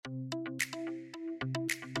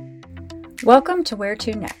Welcome to Where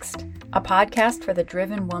To Next, a podcast for the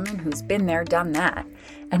driven woman who's been there, done that,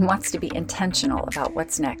 and wants to be intentional about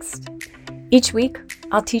what's next. Each week,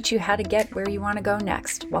 I'll teach you how to get where you want to go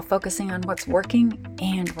next while focusing on what's working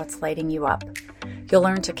and what's lighting you up. You'll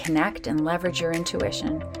learn to connect and leverage your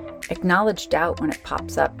intuition, acknowledge doubt when it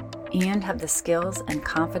pops up, and have the skills and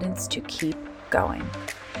confidence to keep going.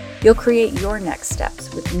 You'll create your next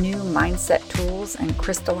steps with new mindset tools and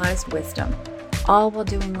crystallized wisdom, all while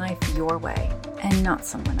doing life your way and not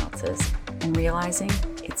someone else's, and realizing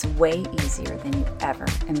it's way easier than you ever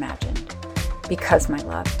imagined. Because, my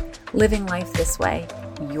love, living life this way,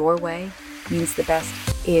 your way, means the best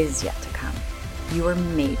is yet to come. You were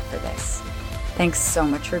made for this. Thanks so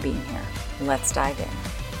much for being here. Let's dive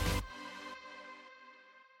in.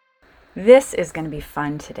 This is going to be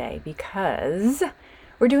fun today because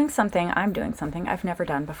I'm doing something I've never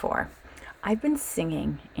done before. I've been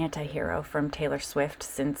singing Anti-Hero from TSwift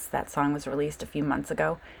since that song was released a few months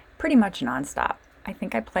ago, pretty much nonstop. I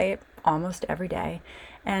think I play it almost every day,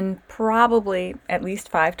 and probably at least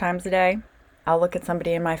 5 times a day, I'll look at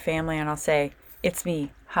somebody in my family and I'll say, "It's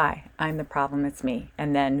me. Hi, I'm the problem. It's me."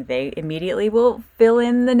 And then they immediately will fill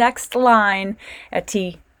in the next line at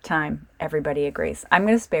tea time. Everybody agrees. I'm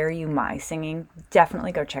going to spare you my singing.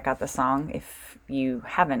 Definitely go check out the song if you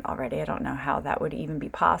haven't already. I don't know how that would even be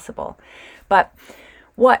possible. But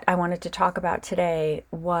what I wanted to talk about today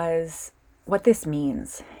was what this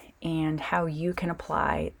means and how you can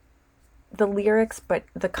apply the lyrics, but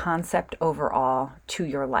the concept overall to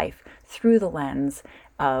your life through the lens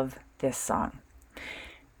of this song.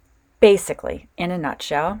 Basically, in a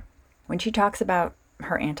nutshell, when she talks about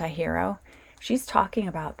her anti-hero, she's talking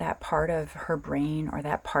about that part of her brain or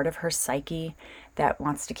that part of her psyche that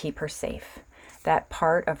wants to keep her safe. That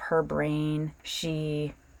part of her brain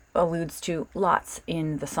she alludes to lots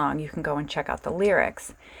in the song. You can go and check out the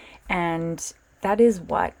lyrics. And that is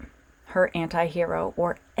what her anti-hero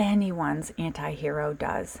or anyone's anti-hero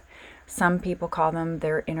does. Some people call them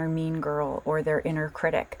their inner mean girl or their inner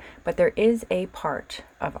critic. But there is a part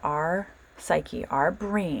of our psyche, our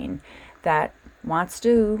brain, that wants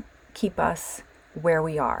to keep us where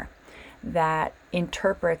we are, that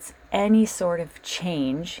interprets any sort of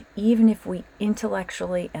change, even if we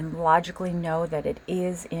intellectually and logically know that it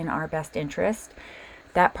is in our best interest,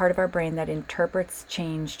 that part of our brain that interprets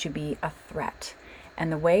change to be a threat. And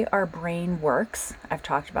the way our brain works, I've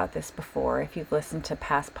talked about this before, if you've listened to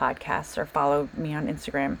past podcasts or followed me on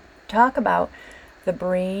Instagram, talk about the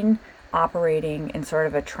brain operating in sort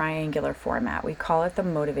of a triangular format. We call it the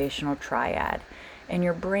motivational triad. And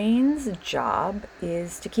your brain's job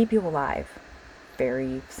is to keep you alive,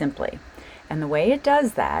 very simply. And the way it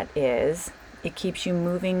does that is it keeps you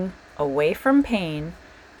moving away from pain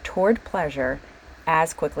toward pleasure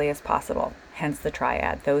as quickly as possible. Hence the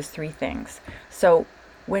triad, those 3 things. So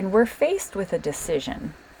when we're faced with a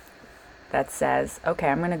decision that says, okay,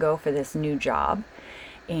 I'm going to go for this new job,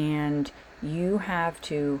 and you have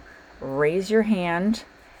to raise your hand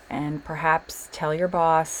and perhaps tell your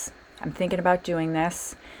boss, I'm thinking about doing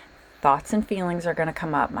this. Thoughts and feelings are going to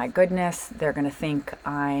come up. My goodness, they're going to think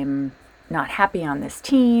I'm not happy on this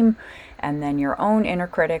team. And then your own inner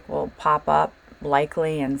critic will pop up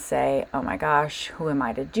likely and say, oh my gosh, who am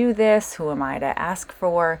I to do this? Who am I to ask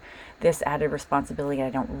for this added responsibility? I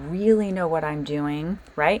don't really know what I'm doing,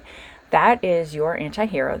 right? That is your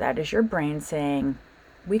anti-hero. That is your brain saying,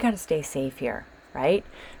 we got to stay safe here, right?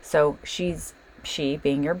 So she,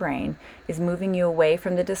 being your brain, is moving you away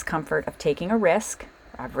from the discomfort of taking a risk,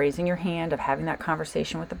 of raising your hand, of having that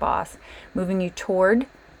conversation with the boss, moving you toward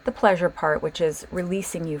the pleasure part, which is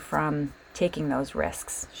releasing you from taking those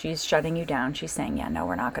risks. She's shutting you down. She's saying, yeah, no,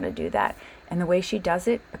 we're not going to do that. And the way she does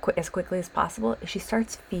it as quickly as possible is she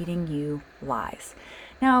starts feeding you lies.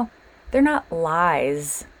 Now, they're not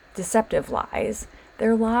lies, deceptive lies.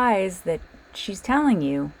 They're lies that she's telling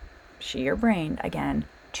you, your brain, again,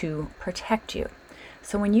 to protect you.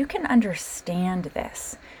 So when you can understand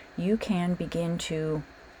this, you can begin to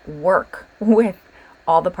work with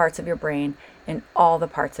all the parts of your brain and all the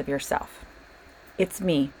parts of yourself. It's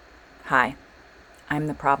me. Hi, I'm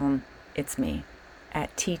the problem. It's me.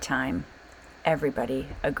 At tea time, everybody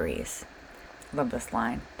agrees. Love this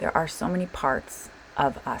line. There are so many parts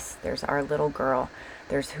of us. There's our little girl.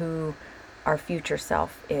 There's who our future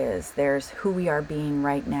self is. There's who we are being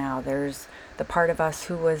right now. There's the part of us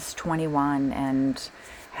who was 21 and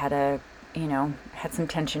had some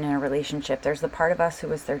tension in a relationship. There's the part of us who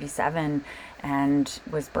was 37 and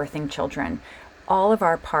was birthing children. All of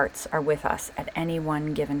our parts are with us at any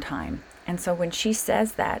one given time. And so when she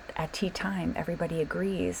says that at tea time, everybody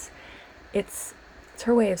agrees, it's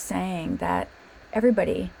her way of saying that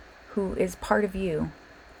everybody who is part of you,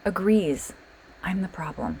 agrees I'm the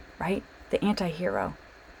problem, right? The anti-hero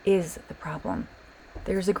is the problem.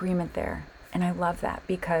 There's agreement there. And I love that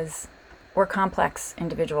because we're complex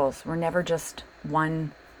individuals. We're never just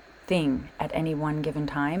one thing at any one given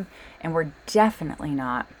time. And we're definitely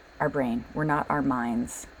not our brain. We're not our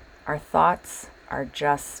minds. Our thoughts are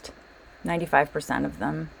just 95% of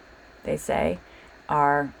them, they say,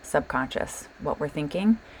 are subconscious, what we're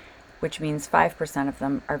thinking, which means 5% of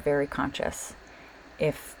them are very conscious.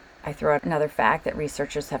 If I throw out another fact that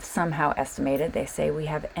researchers have somehow estimated, they say we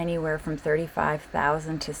have anywhere from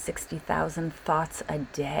 35,000 to 60,000 thoughts a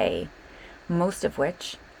day, most of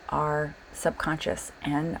which are subconscious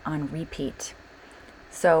and on repeat.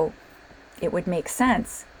 So it would make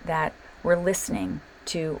sense that we're listening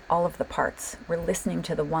to all of the parts. We're listening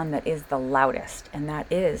to the one that is the loudest, and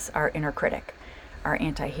that is our inner critic, our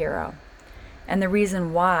anti-hero. And the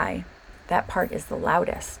reason why that part is the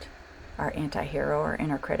loudest, our anti-hero or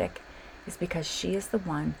inner critic, is because she is the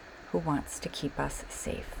one who wants to keep us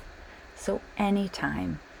safe. So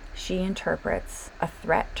anytime she interprets a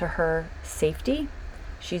threat to her safety,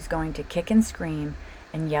 she's going to kick and scream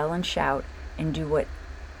and yell and shout and do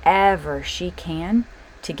whatever she can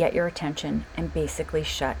to get your attention and basically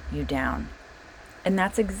shut you down. And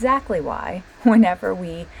that's exactly why whenever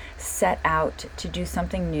we set out to do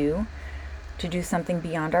something new, to do something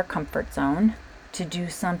beyond our comfort zone, to do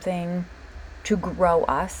something to grow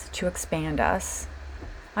us, to expand us.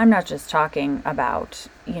 I'm not just talking about,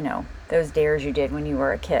 those dares you did when you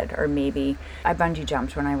were a kid, or maybe I bungee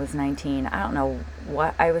jumped when I was 19. I don't know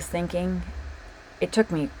what I was thinking. It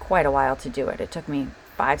took me quite a while to do it. It took me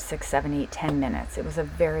 5, 6, 7, 8, 10 minutes. It was a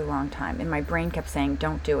very long time. And my brain kept saying,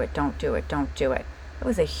 don't do it, don't do it, don't do it. It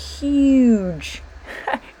was a huge,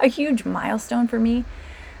 a huge milestone for me.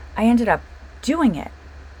 I ended up doing it.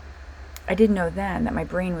 I didn't know then that my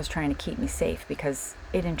brain was trying to keep me safe because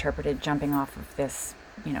it interpreted jumping off of this,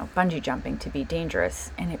 bungee jumping to be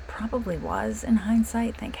dangerous. And it probably was in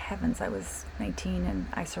hindsight. Thank heavens I was 19 and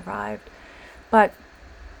I survived. But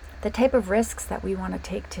the type of risks that we want to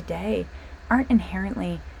take today aren't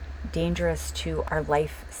inherently dangerous to our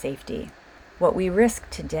life safety. What we risk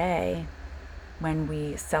today when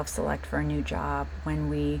we self-select for a new job, when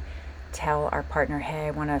we tell our partner, hey,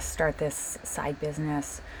 I want to start this side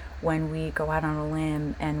business, when we go out on a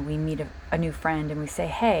limb and we meet a new friend and we say,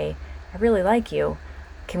 hey, I really like you,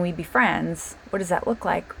 can we be friends? What does that look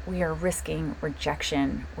like? We are risking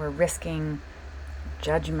rejection. We're risking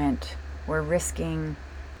judgment. We're risking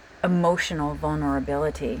emotional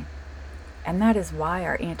vulnerability. And that is why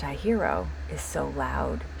our anti-hero is so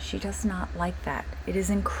loud. She does not like that. It is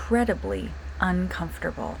incredibly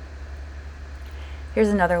uncomfortable. Here's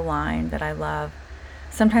another line that I love.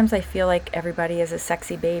 Sometimes I feel like everybody is a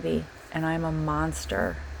sexy baby and I'm a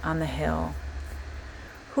monster on the hill.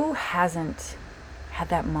 Who hasn't had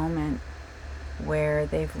that moment where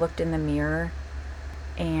they've looked in the mirror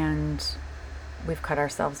and we've cut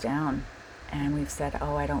ourselves down and we've said,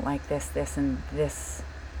 oh, I don't like this, this, and this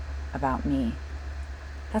about me?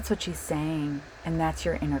 That's what she's saying, and that's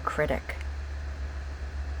your inner critic.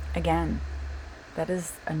 Again, that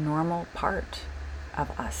is a normal part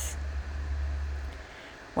of us.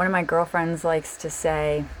 One of my girlfriends likes to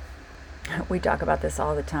say, we talk about this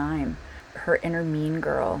all the time, her inner mean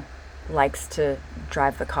girl likes to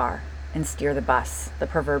drive the car and steer the bus, the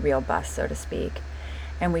proverbial bus, so to speak.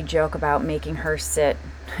 And we joke about making her sit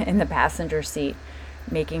in the passenger seat,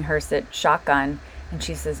 making her sit shotgun. And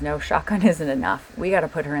she says, no, shotgun isn't enough. We got to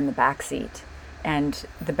put her in the back seat and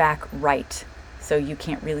the back right so you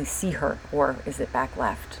can't really see her, or is it back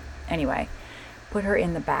left? Anyway, put her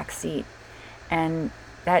in the back seat. And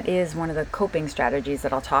that is one of the coping strategies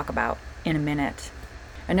that I'll talk about in a minute.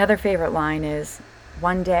 Another favorite line is,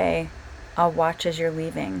 one day I'll watch as you're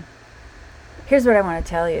leaving. Here's what I want to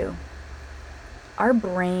tell you. Our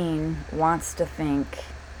brain wants to think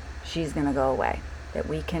she's going to go away, that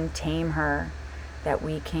we can tame her, that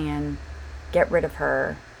we can get rid of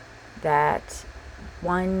her, that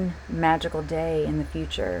one magical day in the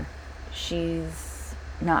future, she's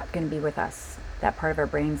not going to be with us. That part of our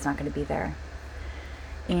brain's not going to be there.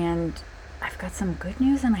 And I've got some good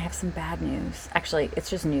news and I have some bad news. Actually, it's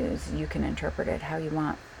just news. You can interpret it how you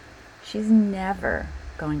want. She's never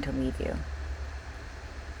going to leave you.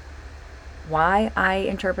 Why I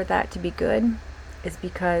interpret that to be good is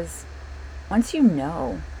because once you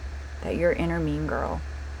know that your inner mean girl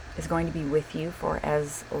is going to be with you for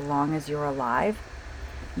as long as you're alive,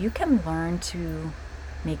 you can learn to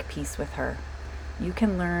make peace with her. You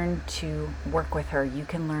can learn to work with her. You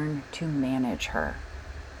can learn to manage her.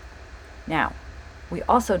 Now, we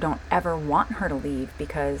also don't ever want her to leave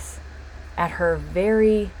because at her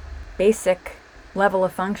very basic level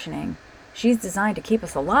of functioning, she's designed to keep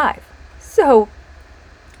us alive. So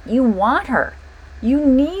you want her. You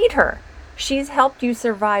need her. She's helped you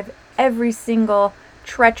survive every single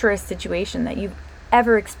treacherous situation that you've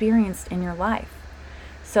ever experienced in your life.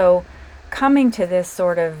 So coming to this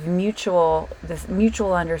sort of mutual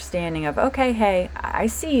understanding of, okay, hey, I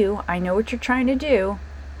see you. I know what you're trying to do.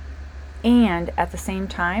 And at the same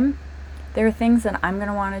time, there are things that I'm going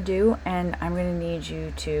to want to do, and I'm going to need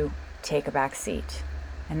you to take a back seat.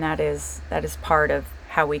 And that is part of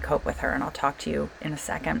how we cope with her, and I'll talk to you in a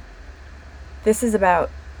second. This is about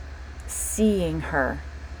seeing her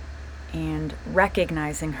and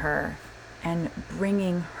recognizing her and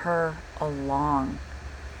bringing her along,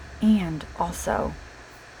 and also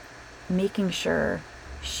making sure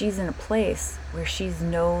she's in a place where she's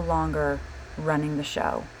no longer running the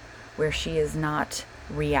show, where she is not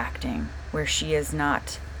reacting, where she is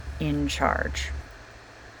not in charge.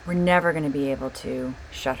 We're never going to be able to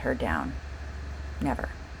shut her down. Never.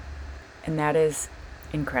 And that is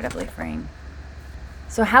incredibly freeing.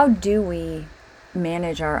 So how do we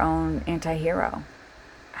manage our own anti-hero?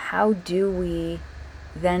 How do we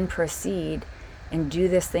then proceed and do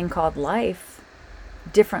this thing called life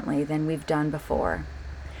differently than we've done before?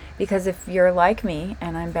 Because if you're like me,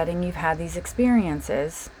 and I'm betting you've had these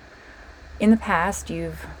experiences, in the past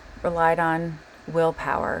you've relied on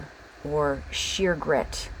willpower or sheer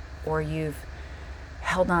grit, or you've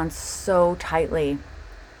held on so tightly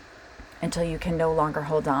until you can no longer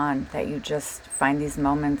hold on, that you just find these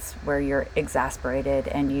moments where you're exasperated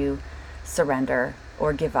and you surrender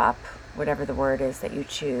or give up, whatever the word is that you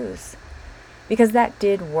choose. Because that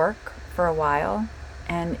did work for a while,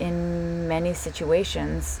 and in many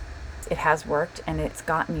situations it has worked and it's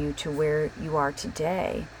gotten you to where you are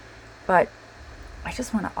today. But I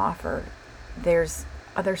just want to offer, there's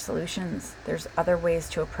other solutions, there's other ways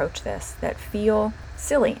to approach this that feel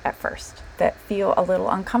silly at first, that feel a little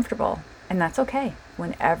uncomfortable, and that's okay.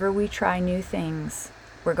 Whenever we try new things,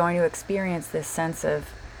 we're going to experience this sense of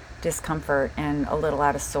discomfort and a little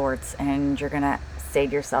out of sorts, and you're going to say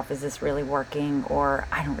to yourself, is this really working? Or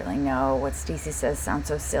I don't really know, what Stacey says sounds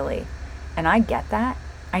so silly. And I get that.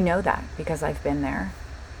 I know that because I've been there.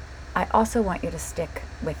 I also want you to stick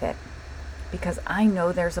with it, because I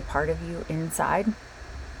know there's a part of you inside,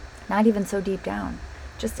 not even so deep down,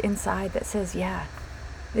 just inside, that says, yeah,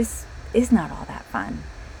 this is not all that fun.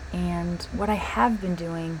 And what I have been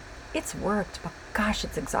doing, it's worked, but gosh,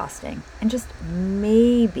 it's exhausting. And just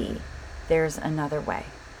maybe there's another way.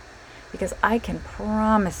 Because I can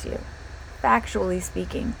promise you, factually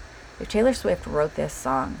speaking, if Taylor Swift wrote this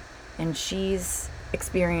song and she's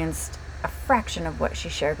experienced a fraction of what she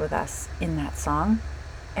shared with us in that song,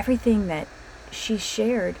 everything that she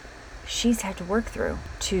shared, she's had to work through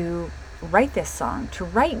to write this song, to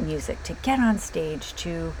write music, to get on stage,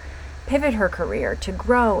 to pivot her career, to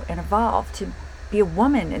grow and evolve, to be a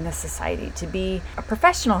woman in this society, to be a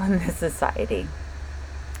professional in this society.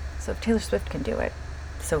 So if Taylor Swift can do it,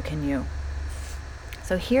 so can you.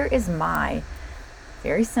 So here is my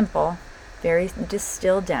very simple, very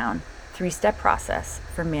distilled down 3-step process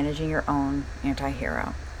for managing your own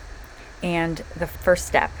anti-hero. And the first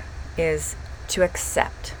step is to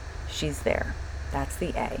accept she's there. That's the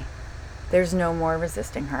A. There's no more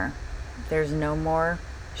resisting her. There's no more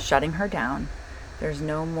shutting her down. There's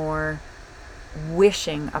no more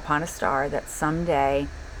wishing upon a star that someday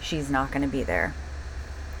she's not going to be there.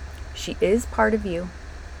 She is part of you.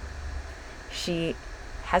 She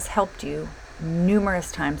has helped you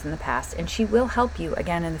numerous times in the past, and she will help you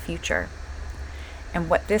again in the future. And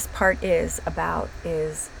what this part is about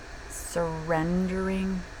is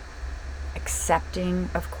surrendering, accepting,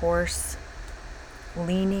 of course,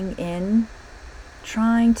 leaning in,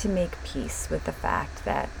 trying to make peace with the fact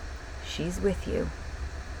that she's with you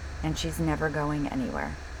and she's never going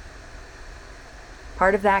anywhere.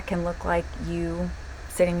 Part of that can look like you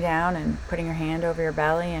sitting down and putting your hand over your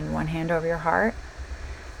belly and one hand over your heart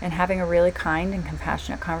and having a really kind and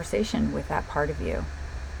compassionate conversation with that part of you.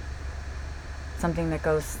 Something that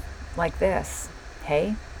goes like this: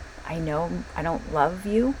 hey, I know I don't love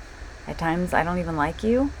you. At times I don't even like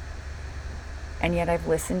you. And yet I've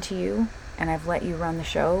listened to you and I've let you run the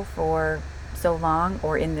show for so long,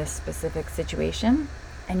 or in this specific situation.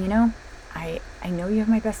 And I know you have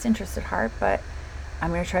my best interest at heart, but I'm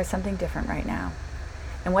going to try something different right now.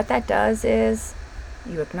 And what that does is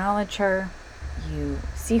you acknowledge her, you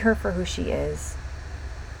see her for who she is,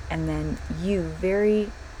 and then you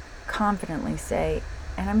very confidently say,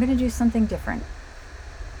 and I'm going to do something different.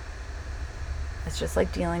 It's just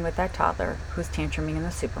like dealing with that toddler who's tantruming in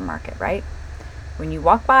the supermarket, right? When you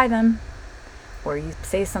walk by them, or you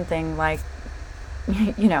say something like,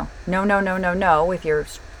 no, no, no, no, no, with your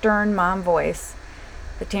stern mom voice,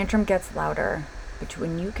 the tantrum gets louder. But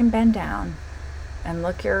when you can bend down and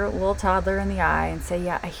look your little toddler in the eye and say,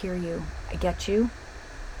 yeah, I hear you, I get you,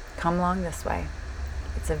 come along this way,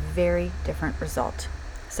 it's a very different result.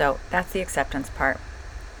 So that's the acceptance part.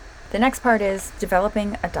 The next part is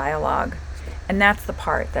developing a dialogue. And that's the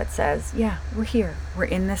part that says, yeah, we're here. We're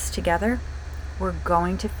in this together. We're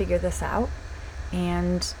going to figure this out.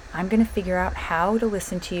 And I'm going to figure out how to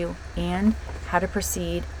listen to you and how to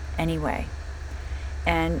proceed anyway.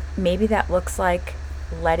 And maybe that looks like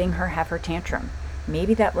letting her have her tantrum.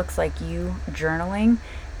 Maybe that looks like you journaling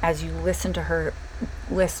as you listen to her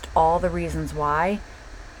list all the reasons why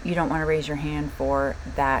you don't want to raise your hand for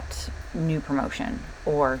that new promotion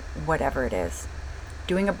or whatever it is.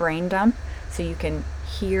 Doing a brain dump so you can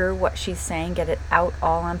hear what she's saying, get it out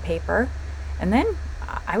all on paper. And then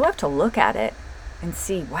I love to look at it and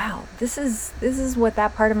see, wow, this is what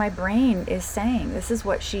that part of my brain is saying. This is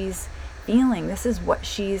what she's feeling. This is what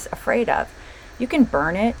she's afraid of. You can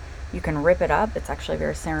burn it. You can rip it up. It's actually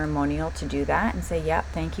very ceremonial to do that and say, yeah,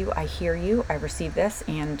 thank you. I hear you. I received this,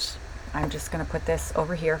 and I'm just going to put this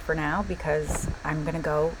over here for now because I'm going to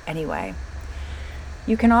go anyway.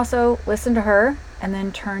 You can also listen to her and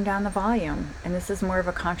then turn down the volume. And this is more of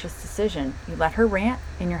a conscious decision. You let her rant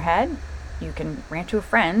in your head. You can rant to a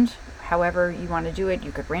friend, however you want to do it.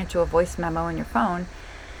 You could rant to a voice memo on your phone.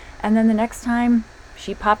 And then the next time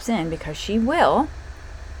she pops in, because she will,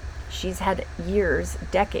 she's had years,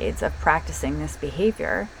 decades of practicing this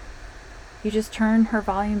behavior, you just turn her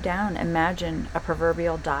volume down. Imagine a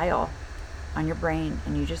proverbial dial on your brain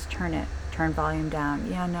and you just turn volume down.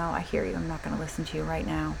 Yeah, no, I hear you. I'm not going to listen to you right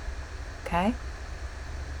now. Okay?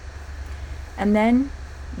 And then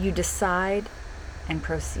you decide and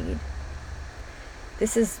proceed.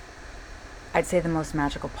 This is, I'd say, the most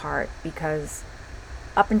magical part, because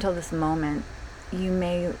up until this moment, you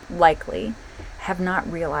may likely have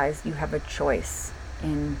not realized you have a choice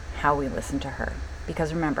in how we listen to her.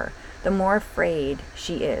 Because remember, the more afraid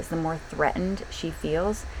she is, the more threatened she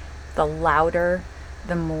feels, the louder,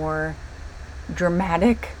 the more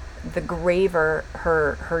dramatic, the graver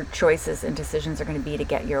her choices and decisions are going to be to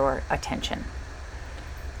get your attention.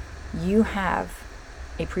 You have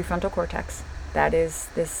a prefrontal cortex. That is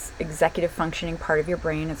this executive functioning part of your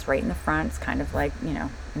brain. It's right in the front. It's kind of like, in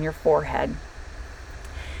your forehead.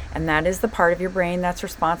 And that is the part of your brain that's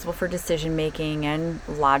responsible for decision making and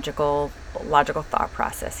logical thought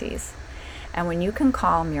processes. And when you can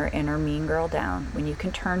calm your inner mean girl down, when you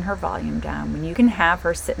can turn her volume down, when you can have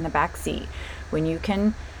her sit in the back seat, when you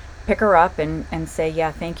can pick her up and say,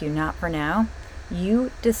 yeah, thank you, not for now,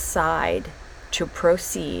 you decide to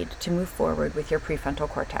proceed to move forward with your prefrontal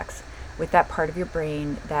cortex, with that part of your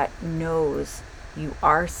brain that knows you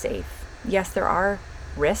are safe. Yes, there are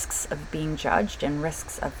risks of being judged and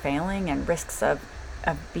risks of failing and risks of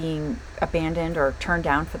being abandoned or turned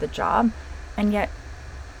down for the job. And yet,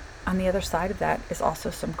 on the other side of that is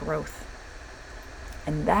also some growth.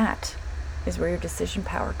 And that is where your decision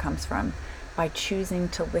power comes from, by choosing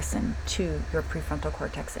to listen to your prefrontal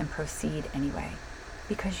cortex and proceed anyway.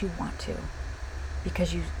 Because you want to.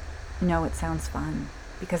 Because you know it sounds fun.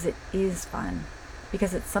 Because it is fun.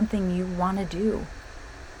 Because it's something you want to do.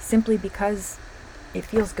 Simply because it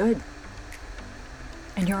feels good.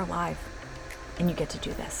 And you're alive. And you get to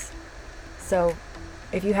do this. So,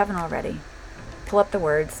 if you haven't already, pull up the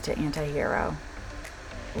words to Anti-Hero.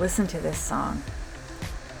 Listen to this song.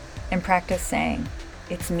 And practice saying,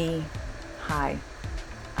 it's me. Hi.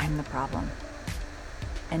 I'm the problem.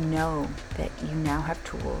 And know that you now have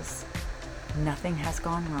tools. Nothing has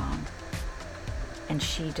gone wrong. And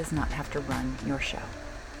she does not have to run your show.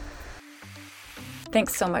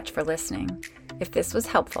 Thanks so much for listening. If this was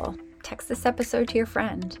helpful, text this episode to your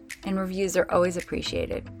friend. And reviews are always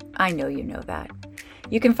appreciated. I know you know that.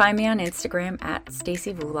 You can find me on Instagram at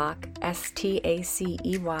Stacey Vulak,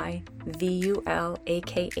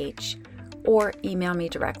 STACEYVULAKH, or email me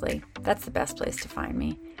directly. That's the best place to find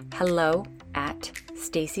me.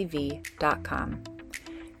 hello@staceyv.com.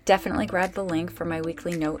 Definitely grab the link for my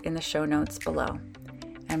weekly note in the show notes below.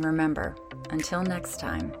 And remember, until next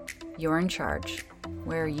time, you're in charge.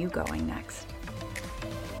 Where are you going next?